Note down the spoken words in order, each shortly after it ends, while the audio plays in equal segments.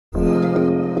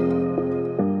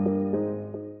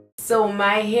So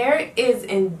my hair is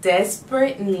in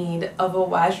desperate need of a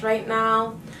wash right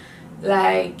now.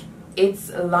 Like, it's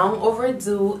long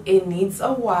overdue. It needs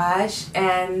a wash,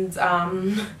 and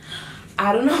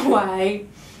I don't know why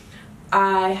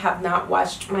I have not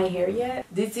washed my hair yet.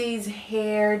 This is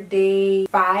hair day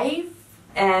 5,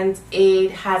 and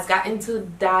it has gotten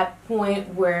to that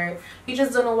point where you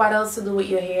just don't know what else to do with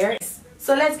your hair.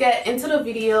 So let's get into the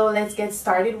video. Let's get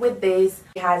started with this.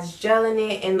 It has gel in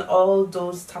it and all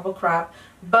those type of crap,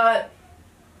 but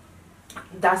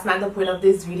that's not the point of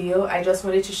this video. I just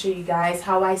wanted to show you guys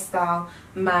how I style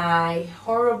my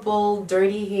horrible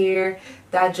dirty hair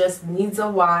that just needs a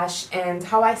wash, and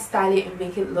how I style it and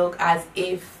make it look as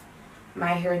if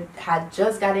my hair had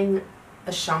just gotten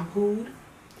shampooed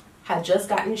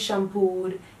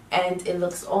and it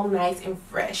looks all nice and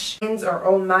fresh. Ends are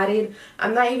all matted.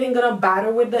 I'm not even gonna bother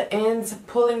with the ends,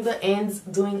 pulling the ends,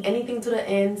 doing anything to the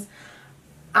ends.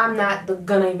 I'm not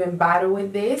gonna even bother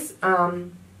with this.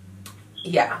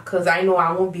 Yeah, because I know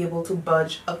I won't be able to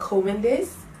budge a comb in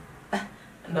this.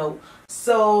 No.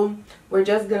 So we're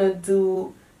just gonna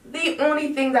do the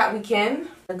only thing that we can.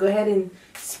 Go ahead and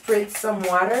spritz some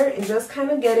water and just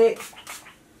kind of get it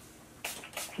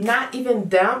not even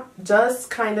damp, just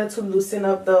kind of to loosen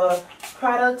up the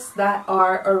products that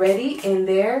are already in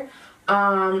there.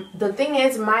 The thing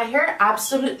is, my hair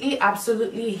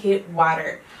absolutely hate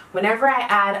water. Whenever I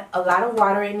add a lot of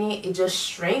water in it, it just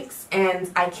shrinks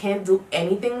and I can't do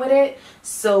anything with it.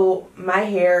 So my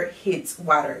hair hates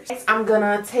water. Next, I'm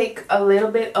gonna take a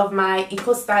little bit of my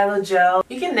Eco Styler gel.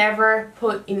 You can never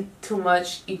put in too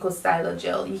much Eco Styler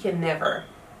gel. You can never.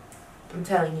 I'm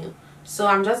telling you. So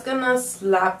I'm just gonna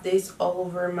slap this all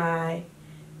over my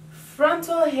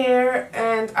frontal hair,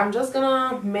 and I'm just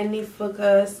gonna mainly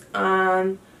focus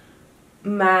on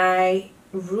my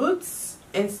roots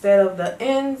instead of the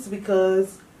ends,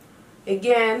 because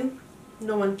again,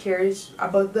 no one cares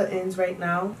about the ends right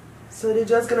now. So they're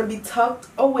just gonna be tucked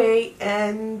away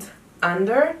and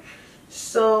under.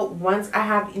 So once I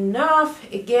have enough,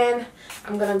 again,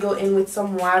 I'm gonna go in with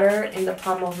some water in the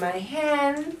palm of my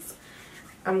hands.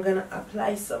 I'm gonna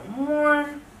apply some more.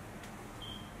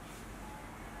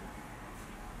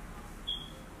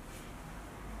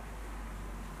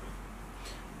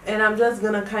 And I'm just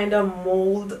gonna kind of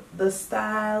mold the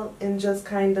style and just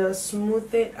kind of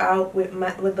smooth it out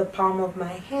with the palm of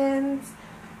my hands.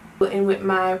 Go in with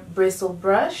my bristle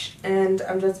brush, and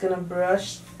I'm just gonna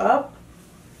brush up.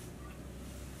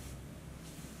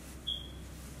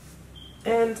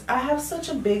 And I have such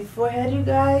a big forehead, you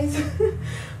guys.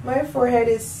 My forehead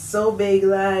is so big,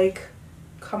 like,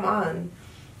 come on.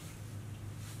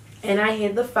 And I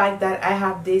hate the fact that I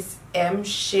have this M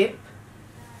shape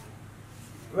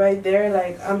right there.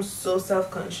 Like, I'm so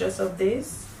self-conscious of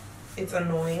this. It's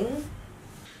annoying.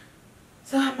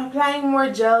 So I'm applying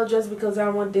more gel just because I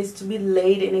want this to be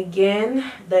laid. And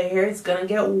again, the hair is gonna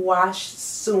get washed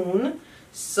soon,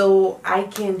 so I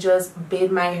can just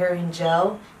bathe my hair in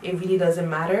gel. It really doesn't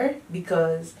matter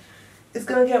because it's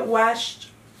gonna get washed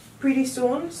pretty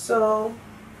soon. So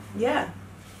yeah.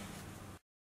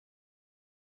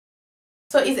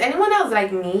 So is anyone else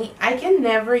like me? I can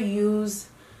never use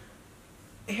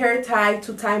hair tie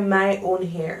to tie my own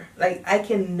hair. Like, I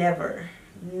can never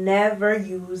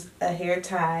use a hair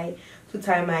tie to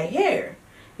tie my hair,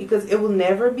 because it will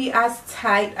never be as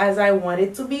tight as I want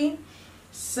it to be.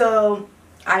 So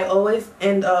I always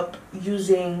end up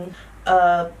using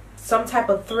some type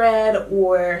of thread,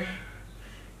 or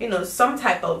you know, some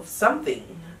type of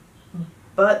something,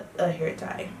 but a hair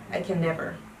tie. I can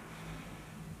never.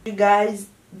 You guys,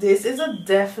 this is a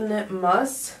definite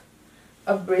must.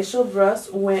 A bristle brush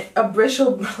a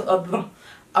bristle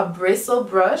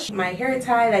brush. My hair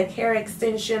tie, like hair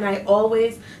extension, I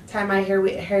always tie my hair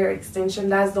with hair extension.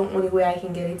 That's the only way I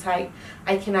can get it tight.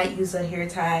 I cannot use a hair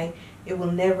tie. It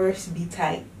will never be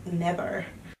tight. Never.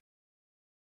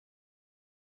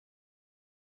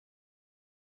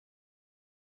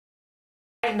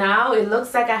 Right now it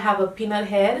looks like I have a peanut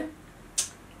head,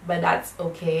 but that's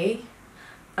okay.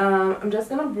 I'm just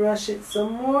gonna brush it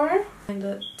some more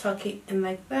and tuck it in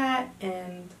like that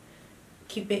and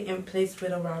keep it in place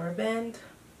with a rubber band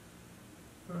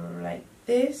like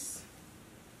this.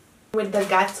 With the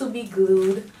got to be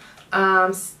glued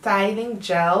styling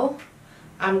gel,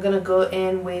 I'm gonna go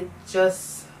in with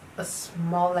just a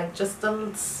small, like just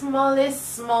the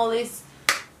smallest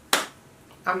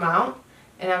amount,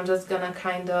 and I'm just gonna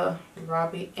kind of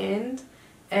rub it in.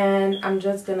 And I'm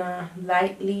just gonna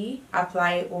lightly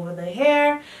apply it over the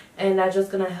hair, and that's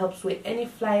just gonna help with any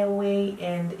flyaway,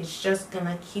 and it's just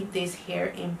gonna keep this hair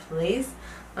in place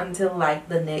until like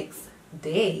the next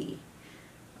day,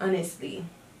 honestly.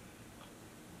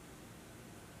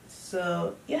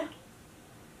 So yeah.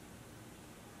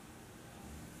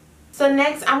 So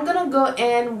next I'm gonna go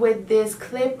in with this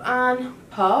clip-on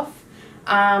puff.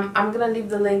 I'm gonna leave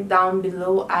the link down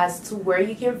below as to where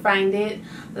you can find it.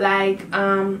 Like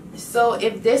so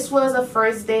if this was a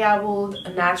first day, I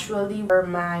would naturally wear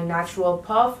my natural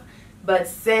puff, but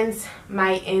since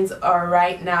my ends are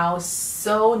right now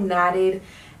so knotted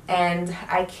and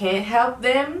I can't help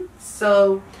them,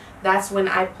 so that's when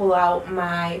I pull out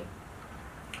my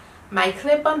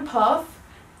clip-on puff.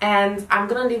 And I'm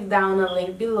gonna leave down a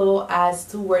link below as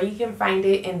to where you can find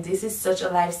it. And this is such a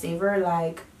lifesaver,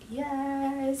 like,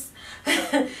 yes.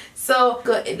 So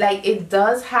good, like it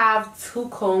does have 2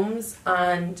 combs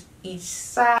on each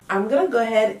side. I'm gonna go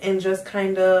ahead and just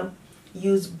kind of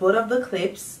use both of the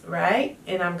clips, right?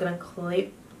 And I'm gonna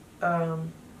clip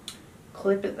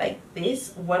it like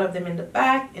this, one of them in the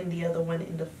back and the other one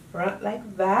in the front,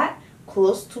 like that,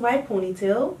 close to my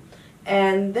ponytail.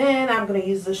 And then I'm gonna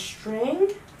use the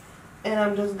string and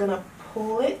I'm just gonna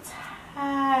pull it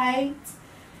tight,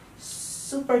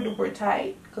 super duper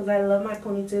tight, because I love my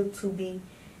ponytail to be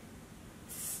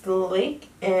slick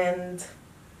and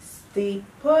stay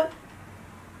put.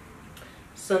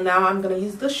 So now I'm gonna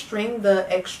use the string,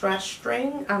 the extra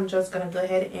string. I'm just gonna go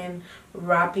ahead and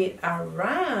wrap it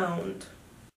around.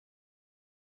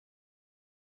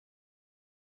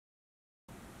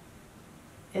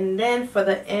 And then for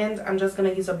the end, I'm just going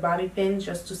to use a bobby pin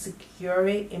just to secure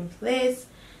it in place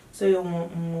so it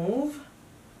won't move.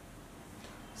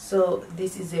 So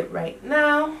this is it right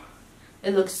now.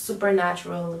 It looks super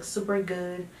natural, looks super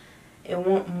good. It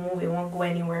won't move, it won't go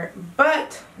anywhere.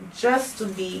 But just to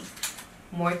be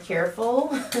more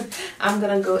careful, I'm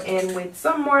going to go in with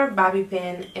some more bobby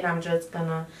pin and I'm just going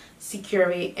to secure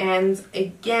it. And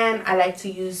again, I like to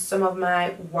use some of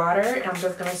my water and I'm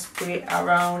just going to spray it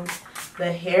around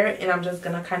the hair and I'm just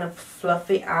gonna kind of fluff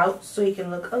it out so it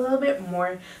can look a little bit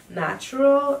more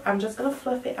natural. I'm just gonna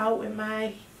fluff it out with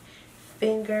my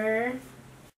finger.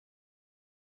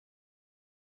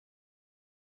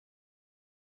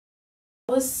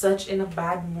 I was such in a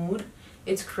bad mood,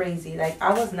 it's crazy. Like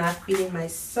I was not feeling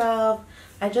myself.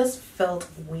 I just felt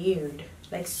weird,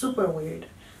 like super weird.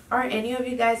 Are any of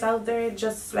you guys out there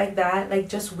just like that? Like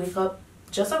just wake up,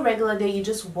 just a regular day, you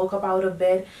just woke up out of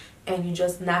bed and you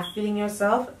just not feeling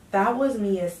yourself? That was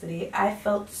me yesterday. I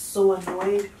felt so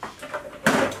annoyed.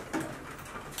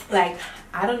 Like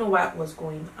I don't know what was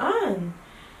going on.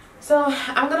 So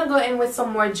I'm gonna go in with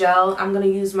some more gel. I'm gonna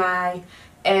use my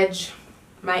edge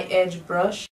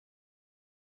brush.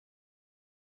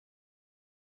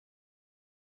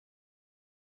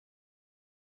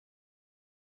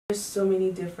 There's so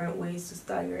many different ways to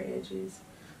style your edges.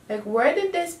 Like, where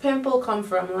did this pimple come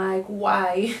from? Like,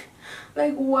 why?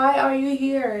 Like, why are you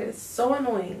here? It's so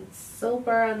annoying.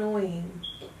 Super annoying.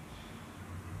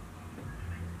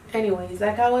 Anyways,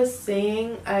 like I was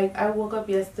saying, I woke up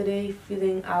yesterday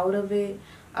feeling out of it.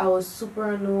 I was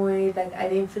super annoyed. Like, I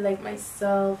didn't feel like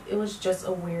myself. It was just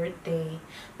a weird day.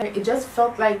 Like, it just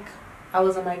felt like I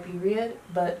was on my period.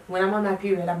 But when I'm on my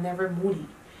period, I'm never moody.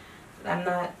 I'm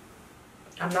not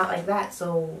like that.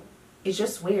 So it's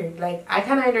just weird. Like I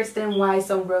kind of understand why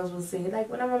some girls will say like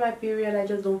when I'm on my period I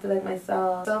just don't feel like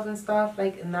myself and stuff.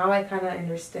 Like now I kind of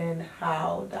understand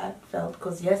how that felt,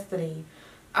 because yesterday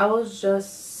I was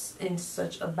just in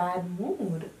such a bad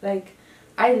mood. Like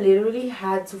I literally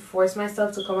had to force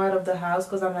myself to come out of the house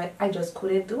because I'm like, I just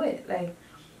couldn't do it. Like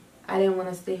I didn't want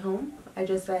to stay home. I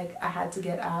just like, I had to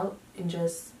get out and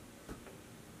just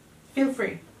feel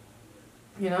free,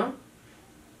 you know?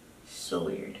 So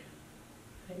weird.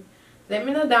 Let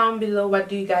me know down below, what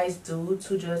do you guys do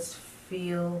to just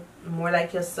feel more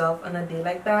like yourself on a day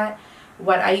like that?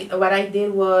 What I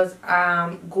did was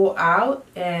go out,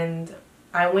 and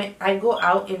I go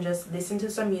out and just listen to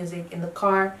some music in the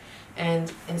car, and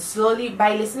slowly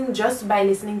by listening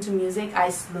to music I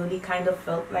slowly kind of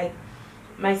felt like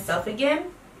myself again.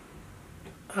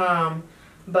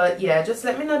 But yeah, just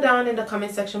let me know down in the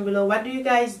comment section below, what do you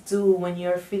guys do when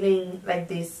you're feeling like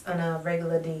this on a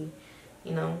regular day,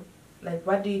 you know? Like,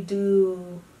 what do you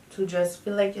do to just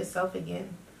feel like yourself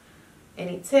again?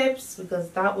 Any tips? Because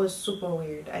that was super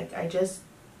weird. I just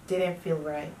didn't feel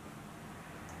right.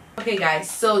 Okay guys,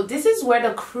 so this is where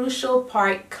the crucial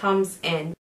part comes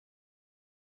in.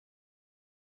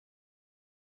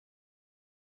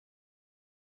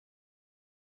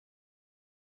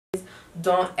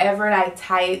 Don't ever like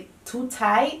tie it too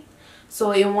tight,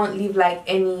 so it won't leave like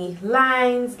any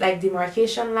lines, like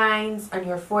demarcation lines on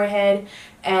your forehead.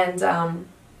 And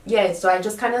yeah, so I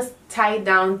just kind of tie it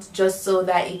down just so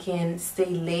that it can stay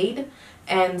laid.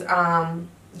 And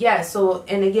yeah, so,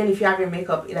 and again, if you have your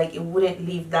makeup, like, it wouldn't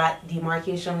leave that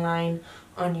demarcation line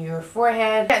on your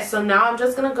forehead. Yeah, so now I'm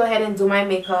just gonna go ahead and do my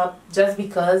makeup just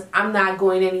because I'm not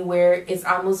going anywhere. It's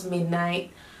almost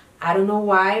midnight. I don't know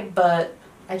why, but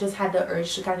I just had the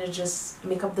urge to kind of just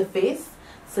make up the face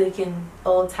so it can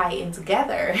all tie in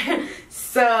together.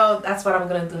 So that's what I'm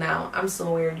gonna do now. I'm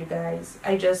so weird, you guys.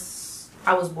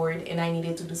 I was bored and I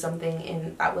needed to do something,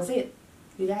 and that was it.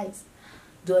 You guys,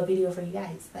 do a video for you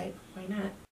guys. Like, why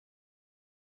not?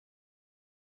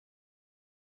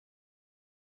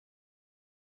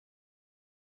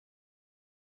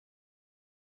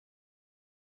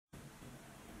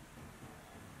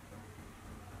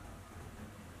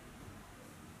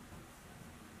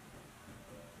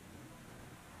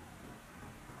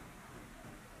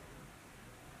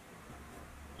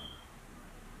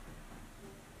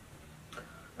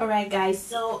 Alright guys,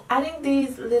 so adding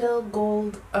these little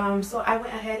gold, so I went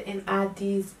ahead and add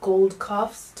these gold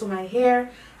cuffs to my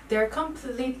hair. They're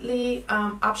completely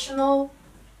optional.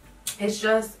 It's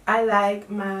just I like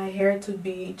my hair to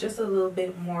be just a little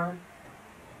bit more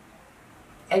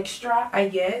extra, I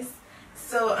guess.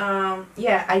 So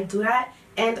yeah, I do that.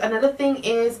 And another thing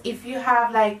is, if you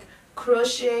have like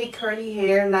crochet curly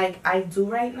hair like I do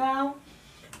right now,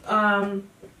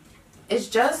 it's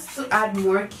just to add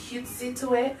more cutesy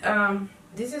to it.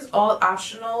 This is all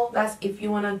optional. That's if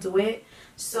you want to do it.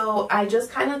 So I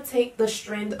just kind of take the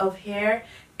strand of hair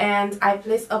and I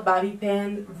place a bobby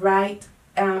pin right,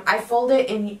 I fold it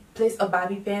and place a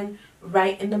bobby pin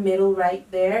right in the middle right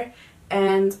there,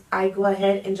 and I go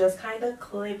ahead and just kind of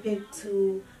clip it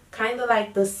to kind of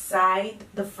like the side,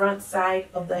 the front side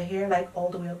of the hair, like all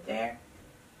the way up there.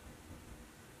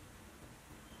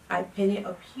 I pin it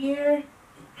up here.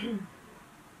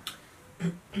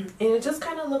 And it just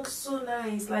kind of looks so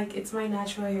nice, like it's my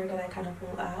natural hair that I kind of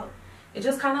pull out. It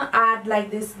just kind of add like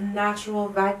this natural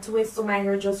vibe to it, so my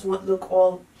hair just won't look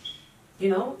all, you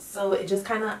know, so it just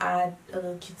kind of add a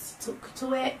little cute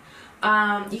to it.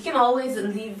 You can always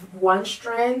leave one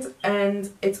strand,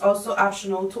 and it's also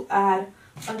optional to add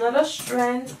another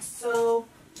strand, so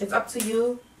it's up to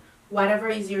you, whatever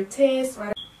is your taste.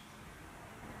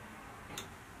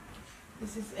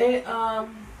 This is it.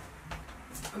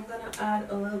 I'm gonna add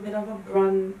a little bit of a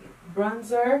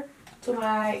bronzer to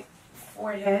my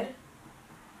forehead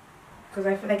because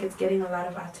I feel like it's getting a lot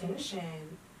of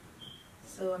attention.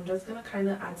 So I'm just gonna kind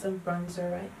of add some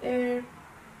bronzer right there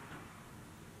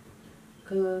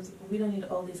because we don't need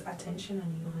all this attention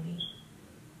on you, honey.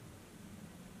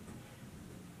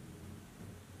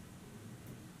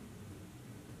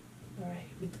 Alright,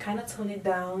 we kind of tone it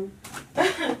down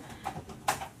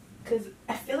because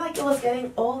I feel like it was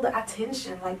getting all the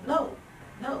attention. Like, no,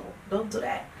 don't do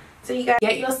that. So you guys,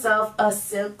 get yourself a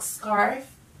silk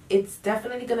scarf. It's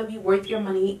definitely gonna be worth your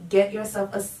money. Get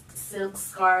yourself a silk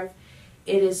scarf.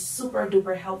 It is super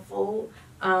duper helpful.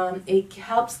 It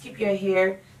helps keep your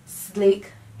hair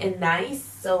slick and nice.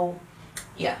 So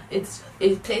yeah, it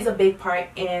plays a big part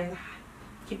in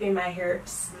keeping my hair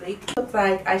slick. Looks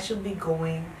like I should be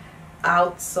going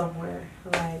out somewhere,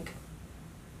 like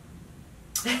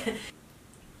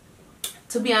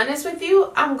to be honest with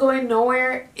you, I'm going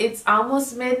nowhere. It's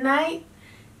almost midnight,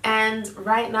 and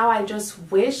right now I just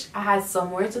wish I had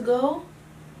somewhere to go.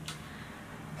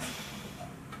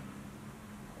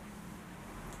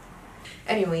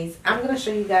 Anyways, I'm gonna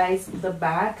show you guys the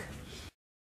back.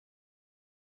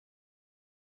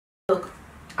 Look,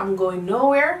 I'm going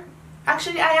nowhere.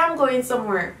 Actually, I am going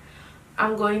somewhere.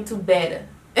 I'm going to bed.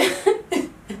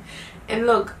 And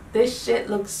look, this shit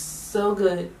looks so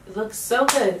good. It looks so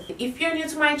good. If you're new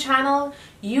to my channel,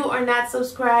 you are not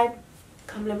subscribed,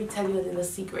 come let me tell you a little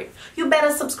secret. You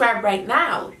better subscribe right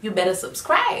now. You better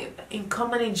subscribe and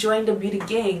come on and join the beauty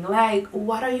gang. Like,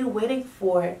 what are you waiting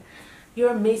for?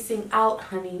 You're missing out,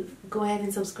 honey. Go ahead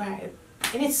and subscribe.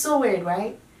 And it's so weird,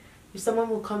 right? If someone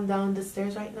will come down the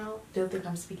stairs right now, they'll think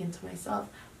I'm speaking to myself.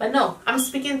 But no, I'm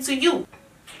speaking to you.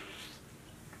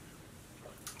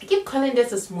 I keep calling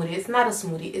this a smoothie. It's not a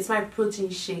smoothie. It's my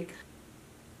protein shake.